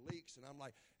and the leeks, and I'm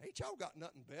like, ain't y'all got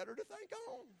nothing better to think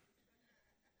on?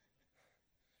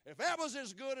 If that was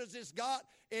as good as it's got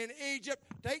in Egypt,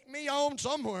 take me on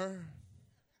somewhere.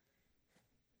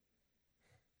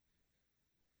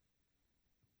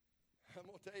 I'm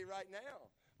going to tell you right now.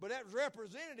 But that's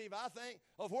representative, I think,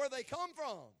 of where they come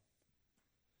from.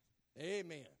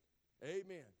 Amen.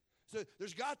 Amen. So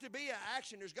there's got to be an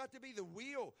action. There's got to be the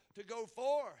will to go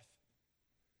forth.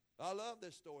 I love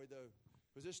this story, though,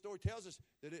 because this story tells us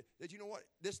that you know what?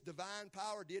 This divine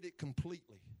power did it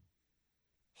completely,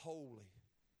 wholly.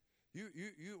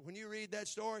 When you read that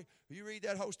story, you read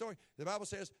that whole story, the Bible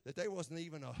says that there wasn't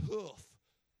even a hoof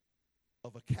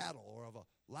of a cattle or of a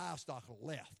livestock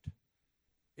left.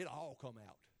 It all come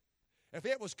out. If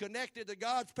it was connected to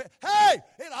God's,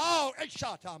 it all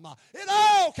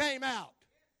came out.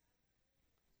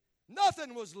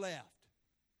 Nothing was left.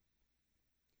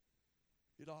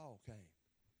 It all came.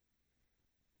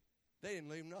 They didn't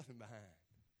leave nothing behind.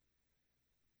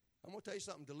 I'm going to tell you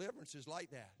something. Deliverance is like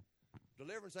that.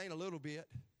 Deliverance ain't a little bit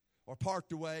or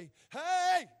parked away.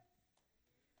 Hey!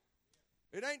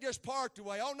 It ain't just parked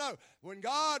away. Oh, no. When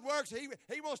God works,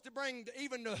 He wants to bring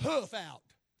even the hoof out.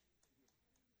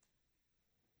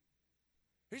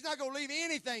 He's not going to leave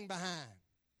anything behind.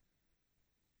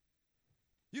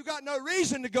 You got no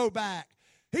reason to go back.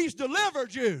 He's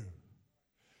delivered you.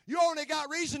 You only got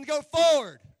reason to go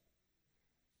forward.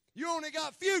 You only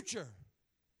got future.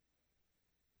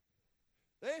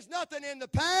 There's nothing in the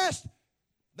past.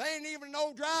 There ain't even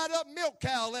no dried up milk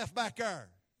cow left back there.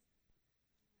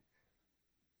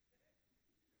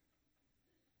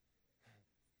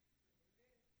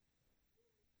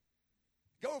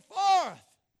 Go forth.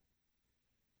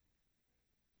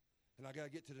 And I got to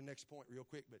get to the next point real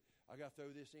quick, but I got to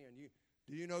throw this in.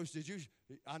 Do you notice,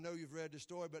 I know you've read the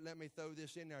story, but let me throw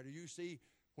this in there. Do you see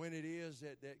when it is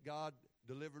that God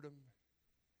delivered them?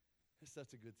 It's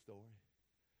such a good story.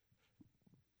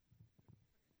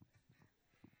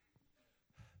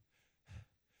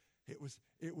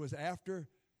 It was after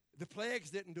the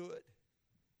plagues didn't do it,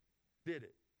 did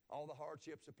it? All the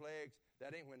hardships, the plagues,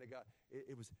 that ain't when they got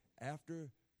it was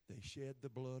after they shed the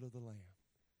blood of the Lamb.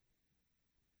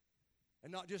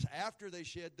 And not just after they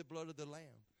shed the blood of the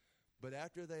Lamb, but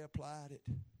after they applied it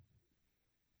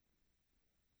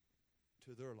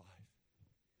to their life.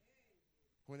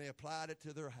 When they applied it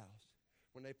to their house.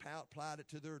 When they applied it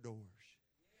to their doors.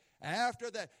 After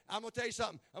that, I'm going to tell you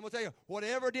something. I'm going to tell you,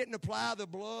 whatever didn't apply the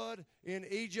blood in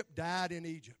Egypt died in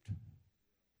Egypt.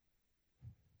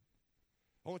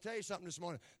 I want to tell you something this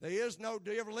morning. There is no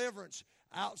deliverance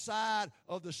outside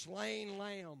of the slain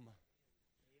lamb.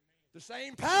 The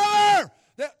same power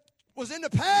that was in the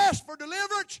past for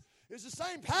deliverance is the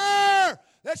same power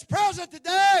that's present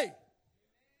today.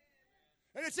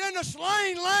 And it's in the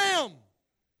slain lamb.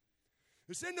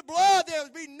 It's in the blood. There will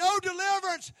be no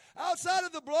deliverance outside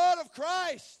of the blood of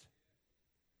Christ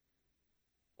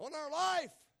on our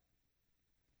life.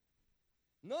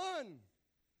 None.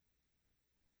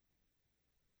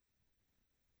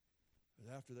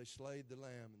 But after they slayed the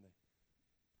lamb and they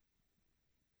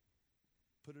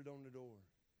put it on the door,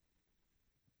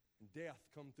 and death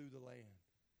come through the land,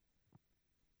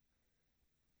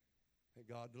 and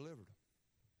God delivered them.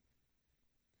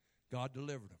 God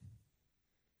delivered them.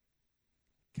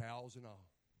 Cows and all.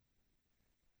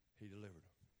 He delivered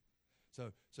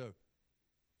them. So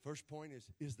first point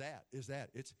is that.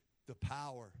 It's the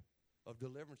power of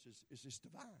deliverance is just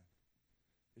divine.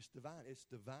 It's divine. It's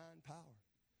divine power.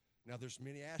 Now there's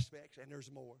many aspects and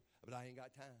there's more, but I ain't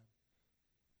got time.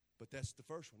 But that's the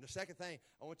first one. The second thing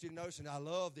I want you to notice, and I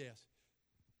love this,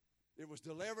 it was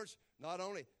deliverance, not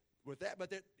only with that, but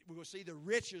that we will see the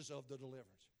riches of the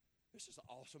deliverance. This is an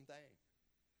awesome thing.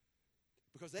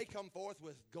 Because they come forth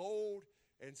with gold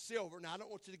and silver. Now, I don't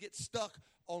want you to get stuck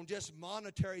on just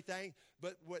monetary things,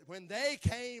 but when they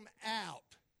came out,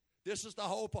 this is the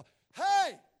whole point.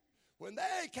 Hey, when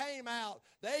they came out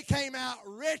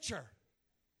richer.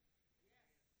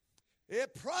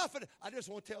 It profited. I just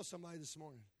want to tell somebody this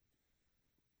morning.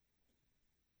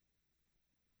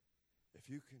 If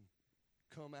you can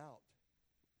come out,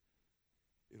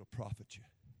 it'll profit you.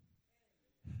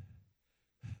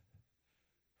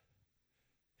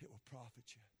 It will profit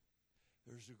you.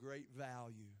 There's a great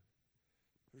value.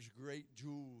 There's great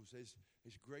jewels. There's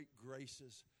great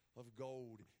graces of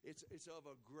gold. It's of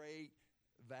a great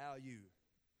value.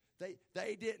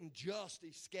 They didn't just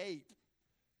escape.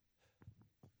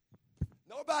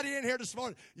 Nobody in here this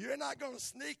morning, you're not going to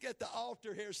sneak at the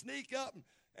altar here, sneak up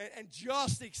and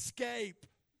just escape.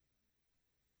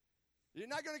 You're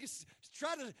not going to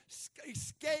try to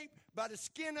escape by the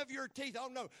skin of your teeth. Oh,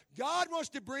 no. God wants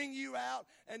to bring you out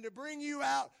and to bring you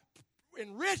out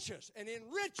in riches and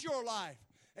enrich your life.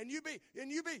 And your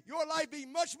life be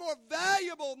much more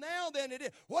valuable now than it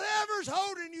is. Whatever's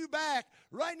holding you back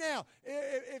right now,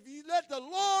 if you let the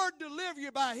Lord deliver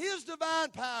you by His divine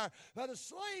power, by the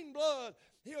slain blood,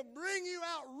 He'll bring you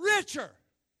out richer.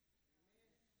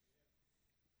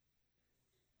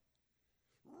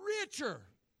 Richer.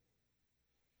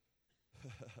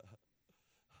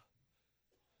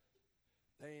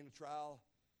 They ain't a trial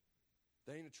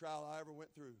I ever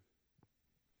went through,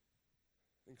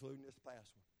 including this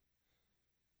past one.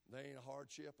 There ain't a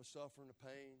hardship, a suffering, a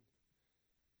pain,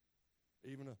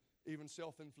 even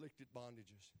self-inflicted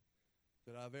bondages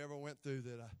that I've ever went through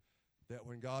that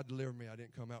when God delivered me, I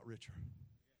didn't come out richer.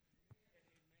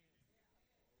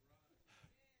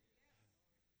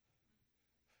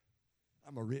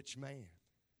 I'm a rich man.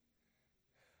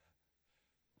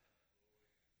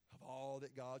 Of all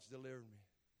that God's delivered me.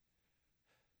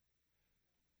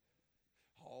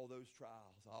 All those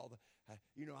trials,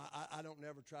 I don't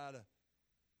never try to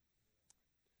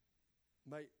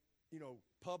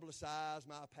publicize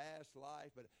my past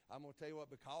life, but I'm going to tell you what,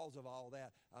 because of all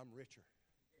that, I'm richer.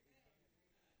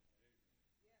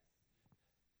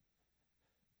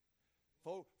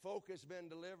 Folk that's been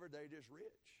delivered, they just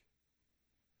rich.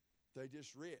 They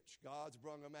just rich. God's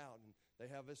brung them out, and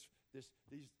they have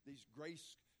these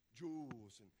grace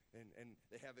jewels, and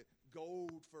they have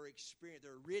gold for experience.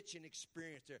 They're rich in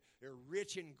experience. They're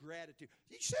rich in gratitude.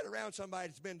 You sit around somebody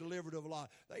that's been delivered of a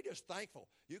lot, they just thankful.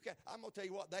 I'm going to tell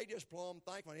you what, they just plumb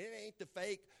thankful. And it ain't the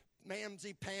fake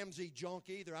mamsy-pamsy junk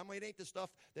either. I mean, it ain't the stuff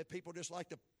that people just like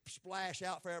to splash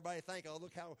out for everybody to think, oh,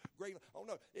 look how great. Oh,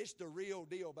 no, it's the real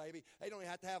deal, baby. They don't even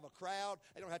have to have a crowd.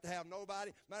 They don't have to have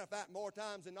nobody. Matter of fact, more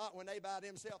times than not, when they by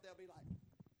themselves, they'll be like,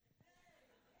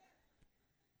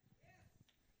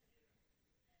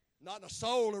 not a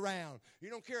soul around.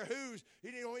 You don't care who's.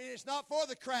 It's not for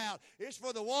the crowd. It's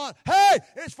for the one. Hey,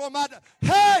 it's for my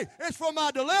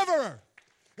deliverer.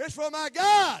 It's for my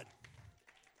God.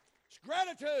 It's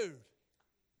gratitude.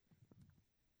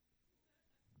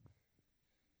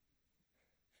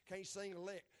 Can't sing a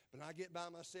lick, but when I get by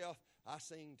myself, I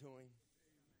sing to Him.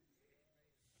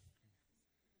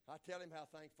 I tell Him how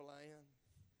thankful I am.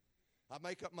 I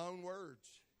make up my own words.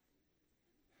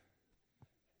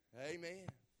 Amen.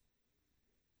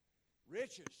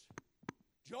 Riches,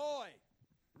 joy.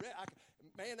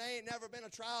 Man, there ain't never been a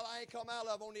trial I ain't come out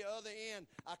of on the other end.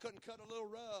 I couldn't cut a little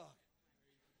rug.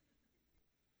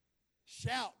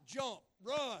 Shout, jump,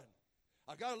 run.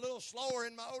 I got a little slower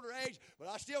in my older age, but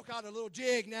I still got a little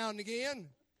jig now and again.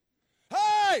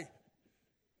 Hey!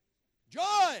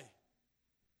 Joy!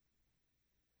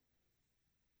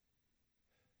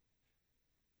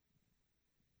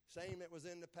 Same it was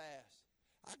in the past.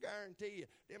 I guarantee you,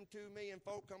 them 2 million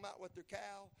folk come out with their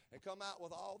cow and come out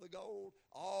with all the gold,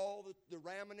 all the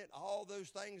remnant, all those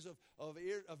things of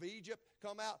Egypt,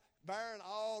 come out bearing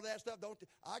all that stuff.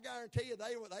 I guarantee you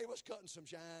they was cutting some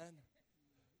shine.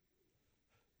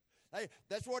 Hey,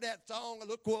 that's where that song,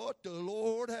 look what the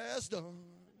Lord has done.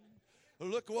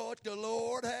 Look what the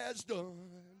Lord has done.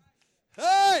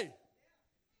 Hey!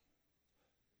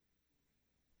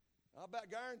 I about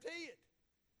guarantee it.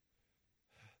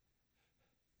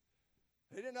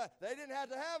 They didn't have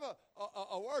to have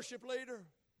a worship leader.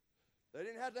 They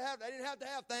didn't have to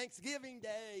have Thanksgiving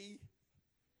Day.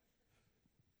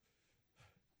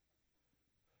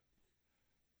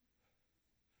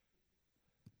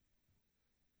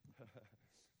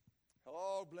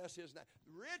 Oh, bless His name.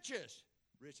 Riches.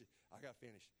 I got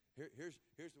finished. Here's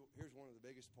one of the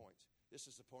biggest points. This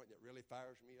is the point that really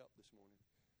fires me up this morning.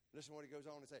 Listen to what he goes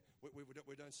on to say.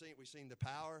 We've seen the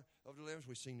power of deliverance.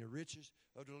 We've seen the riches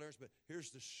of deliverance. But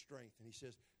here's the strength. And he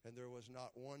says, and there was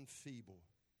not one feeble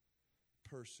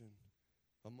person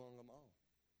among them all.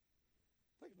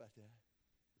 Think about that.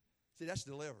 See, that's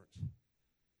deliverance.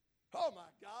 Oh, my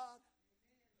God.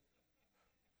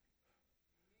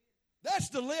 That's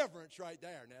deliverance right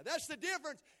there now. That's the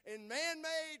difference in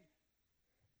man-made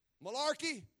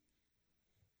malarkey,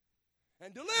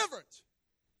 and deliverance.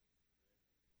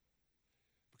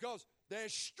 Because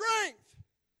there's strength.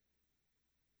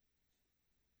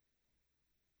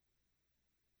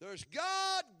 There's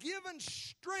God-given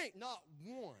strength, not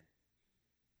one.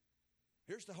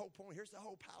 Here's the whole point. Here's the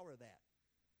whole power of that.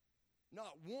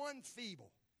 Not one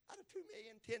feeble. Out of 2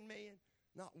 million, 10 million,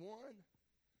 not one.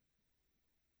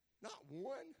 Not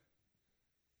one.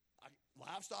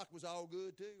 Livestock was all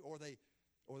good too, or the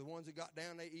ones that got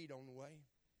down, they eat on the way.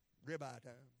 Ribeye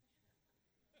time.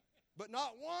 But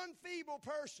not one feeble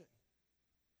person.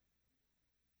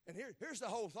 And here's the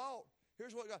whole thought.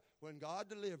 Here's what God, when God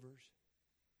delivers,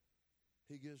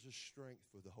 He gives us strength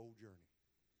for the whole journey.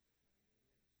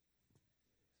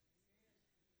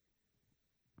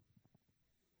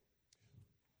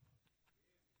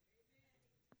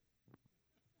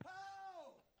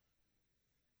 Oh!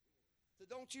 So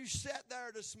don't you sit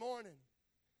there this morning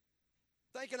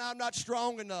thinking I'm not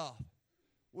strong enough.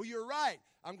 Well, you're right.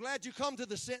 I'm glad you come to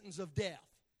the sentence of death.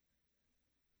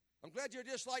 I'm glad you're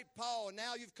just like Paul, and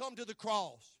now you've come to the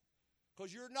cross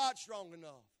because you're not strong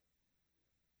enough.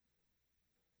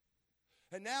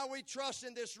 And now we trust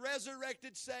in this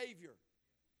resurrected Savior.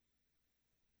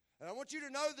 And I want you to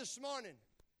know this morning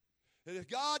that if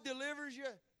God delivers you,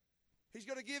 He's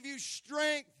going to give you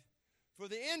strength for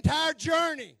the entire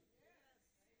journey.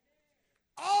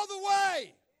 All the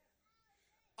way.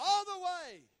 All the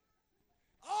way.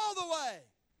 All the way.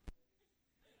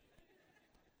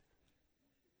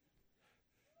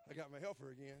 I got my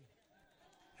helper again.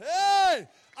 Hey!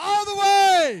 All the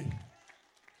way!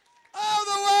 All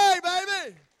the way,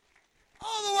 baby!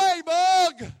 All the way,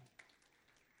 bug!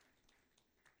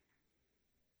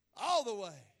 All the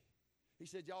way. He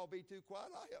said, y'all be too quiet.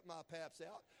 I'll help my paps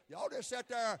out. Y'all just sit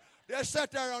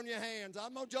there on your hands.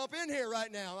 I'm going to jump in here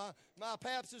right now. My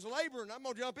paps is laboring. I'm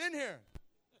going to jump in here.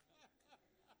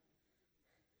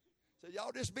 Said,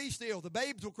 y'all just be still. The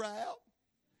babes will cry out.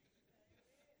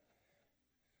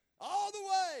 All the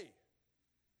way.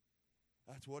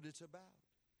 That's what it's about.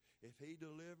 If He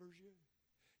delivers you,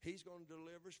 He's going to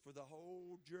deliver us for the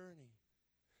whole journey,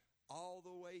 all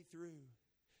the way through.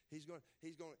 He's going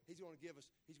to give us.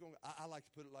 I like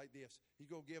to put it like this. He's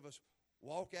going to give us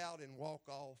walk out and walk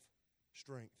off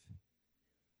strength.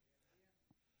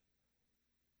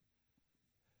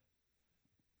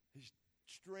 He's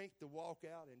strength to walk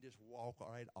out and just walk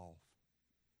right off.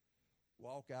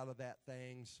 Walk out of that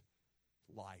thing's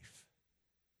life.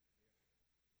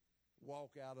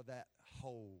 Walk out of that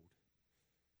hold.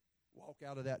 Walk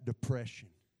out of that depression.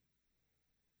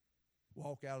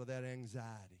 Walk out of that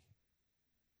anxiety.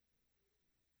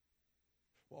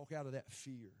 Walk out of that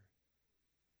fear.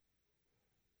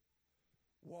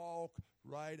 Walk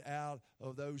right out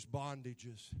of those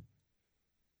bondages.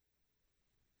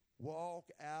 Walk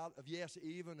out of, yes,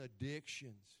 even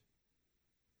addictions.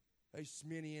 There's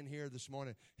many in here this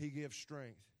morning. He gives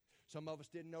strength. Some of us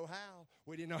didn't know how.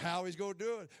 We didn't know how He's going to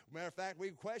do it. Matter of fact,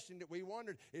 we questioned it. We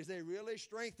wondered, is there really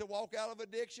strength to walk out of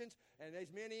addictions? And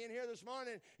there's many in here this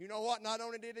morning. You know what? Not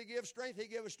only did He give strength, He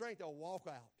gave us strength to walk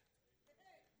out.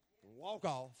 Walk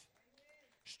off.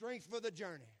 Strength for the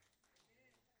journey.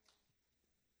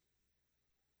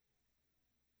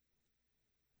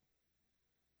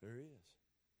 There is.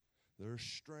 There's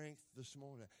strength this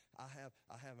morning. I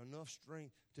have enough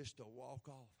strength just to walk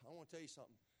off. I want to tell you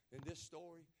something. In this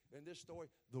story,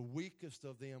 the weakest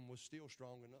of them was still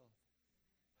strong enough.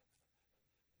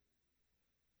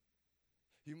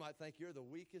 You might think you're the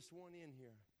weakest one in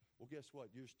here. Well, guess what?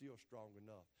 You're still strong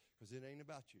enough because it ain't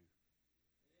about you.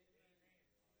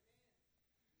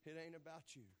 It ain't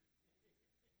about you.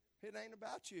 It ain't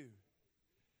about you.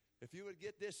 If you would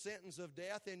get this sentence of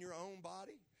death in your own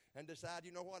body and decide,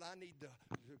 you know what, I need to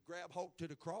grab hold to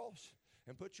the cross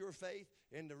and put your faith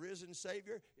in the risen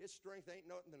Savior, its strength ain't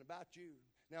nothing about you.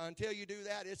 Now, until you do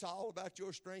that, it's all about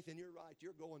your strength, and you're right.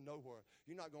 You're going nowhere.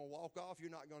 You're not going to walk off.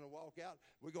 You're not going to walk out.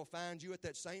 We're going to find you at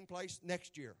that same place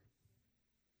next year.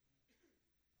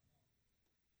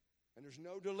 And there's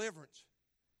no deliverance.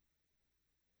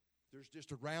 There's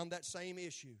just around that same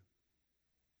issue.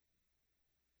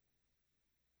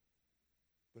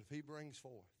 But if He brings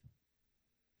forth,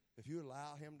 if you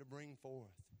allow Him to bring forth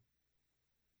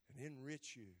and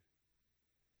enrich you,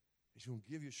 He's going to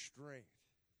give you strength.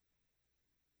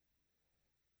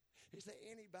 Is there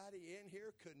anybody in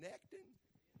here connecting?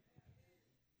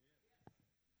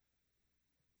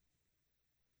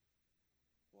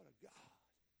 What a God.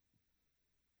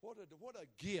 What a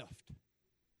gift.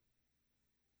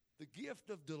 The gift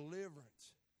of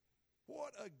deliverance.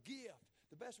 What a gift.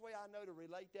 The best way I know to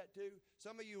relate that to,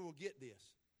 some of you will get this.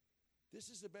 This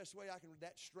is the best way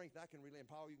that strength I can relate. And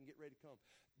Paul, you can get ready to come.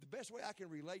 The best way I can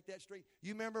relate that strength,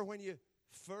 you remember when you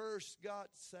first got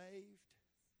saved?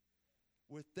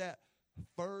 With that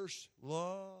first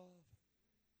love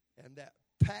and that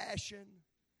passion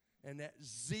and that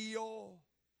zeal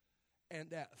and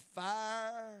that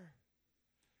fire.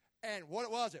 And what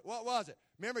was it? What was it?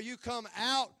 Remember, you come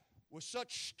out with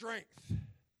such strength.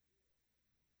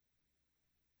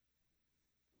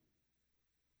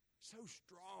 So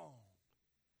strong.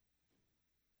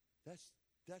 That's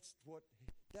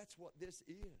what this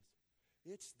is.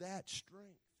 It's that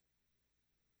strength.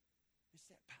 It's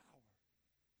that power.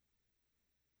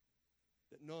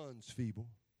 That none's feeble.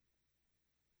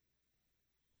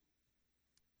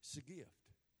 It's a gift.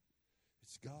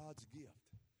 It's God's gift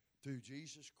through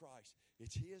Jesus Christ.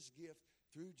 It's His gift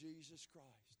through Jesus Christ.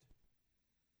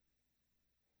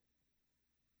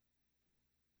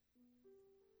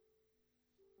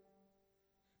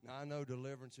 Now, I know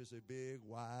deliverance is a big,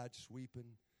 wide,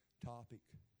 sweeping topic.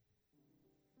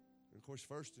 And of course,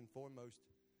 first and foremost,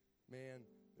 man,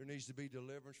 there needs to be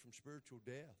deliverance from spiritual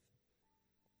death.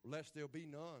 Lest there'll be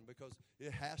none, because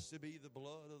it has to be the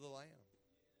blood of the Lamb.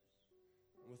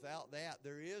 Without that,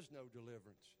 there is no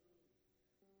deliverance.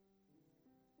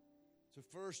 So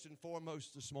first and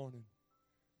foremost this morning,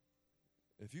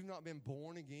 if you've not been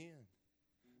born again,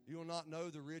 you'll not know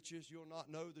the riches, you'll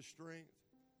not know the strength.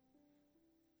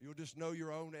 You'll just know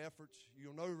your own efforts.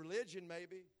 You'll know religion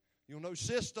maybe. You'll know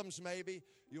systems maybe.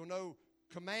 You'll know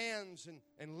commands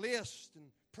and lists and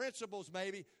principles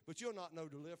maybe, but you'll not know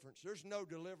deliverance. There's no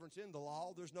deliverance in the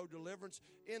law. There's no deliverance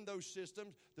in those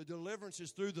systems. The deliverance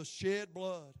is through the shed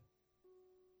blood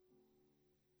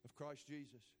of Christ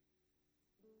Jesus.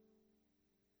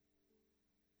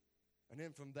 And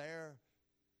then from there,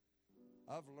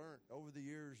 I've learned over the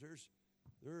years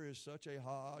there is such a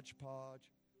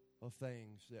hodgepodge of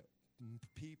things that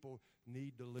people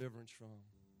need deliverance from.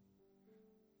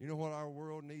 You know what our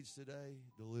world needs today?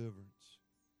 Deliverance.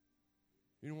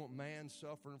 You know what man's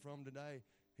suffering from today?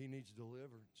 He needs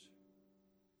deliverance.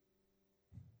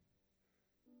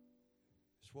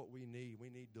 It's what we need. We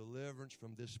need deliverance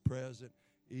from this present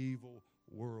evil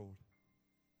world.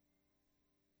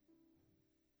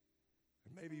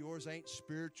 And maybe yours ain't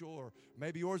spiritual, or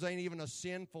maybe yours ain't even a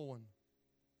sinful one.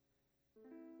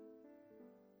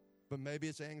 But maybe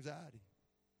it's anxiety.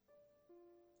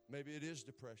 Maybe it is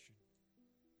depression.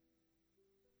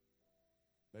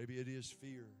 Maybe it is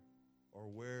fear or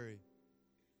worry,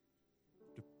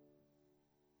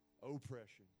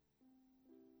 oppression,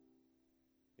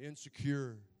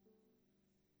 insecure.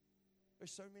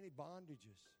 There's so many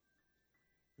bondages.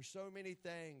 There's so many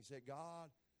things that God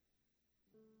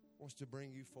wants to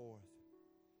bring you forth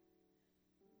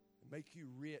and make you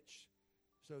rich,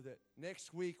 so that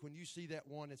next week when you see that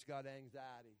one that's got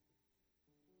anxiety,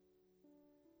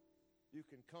 you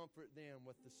can comfort them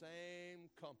with the same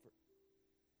comfort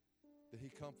that He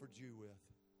comforts you with.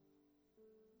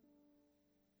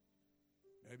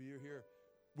 Maybe you're here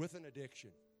with an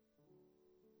addiction.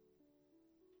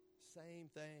 Same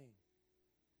thing.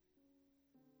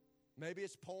 Maybe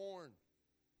it's porn.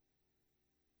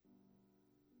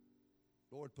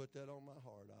 Lord put that on my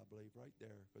heart, I believe, right there,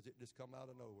 because it just come out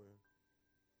of nowhere.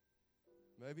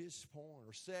 Maybe it's porn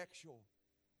or sexual.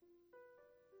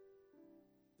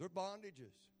 They're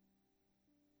bondages.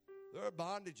 They're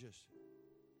bondages.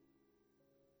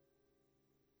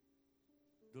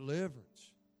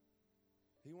 Deliverance.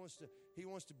 He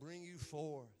wants to bring you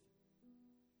forth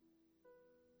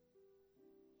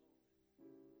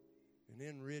and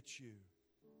enrich you.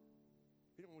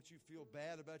 He don't want you to feel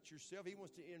bad about yourself. He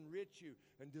wants to enrich you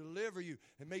and deliver you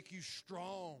and make you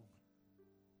strong.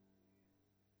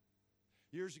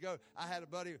 Years ago, I had a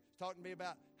buddy talking to me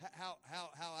about how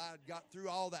I got through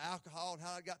all the alcohol and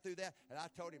how I got through that. And I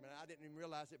told him, and I didn't even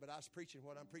realize it, but I was preaching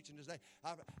what I'm preaching today.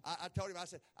 I told him, I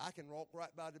said, I can walk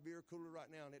right by the beer cooler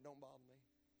right now and it don't bother me.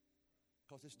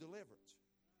 Because it's deliverance.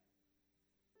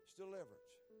 It's deliverance.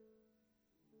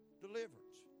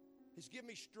 Deliverance. He's given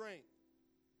me strength.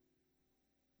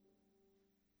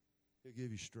 He'll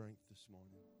give you strength this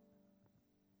morning.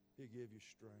 He'll give you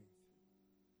strength.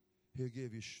 He'll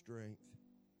give you strength.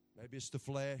 Maybe it's the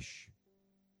flesh.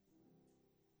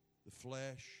 The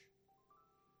flesh.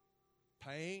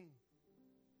 Pain.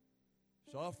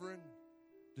 Suffering.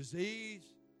 Disease.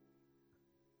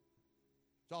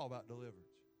 It's all about deliverance.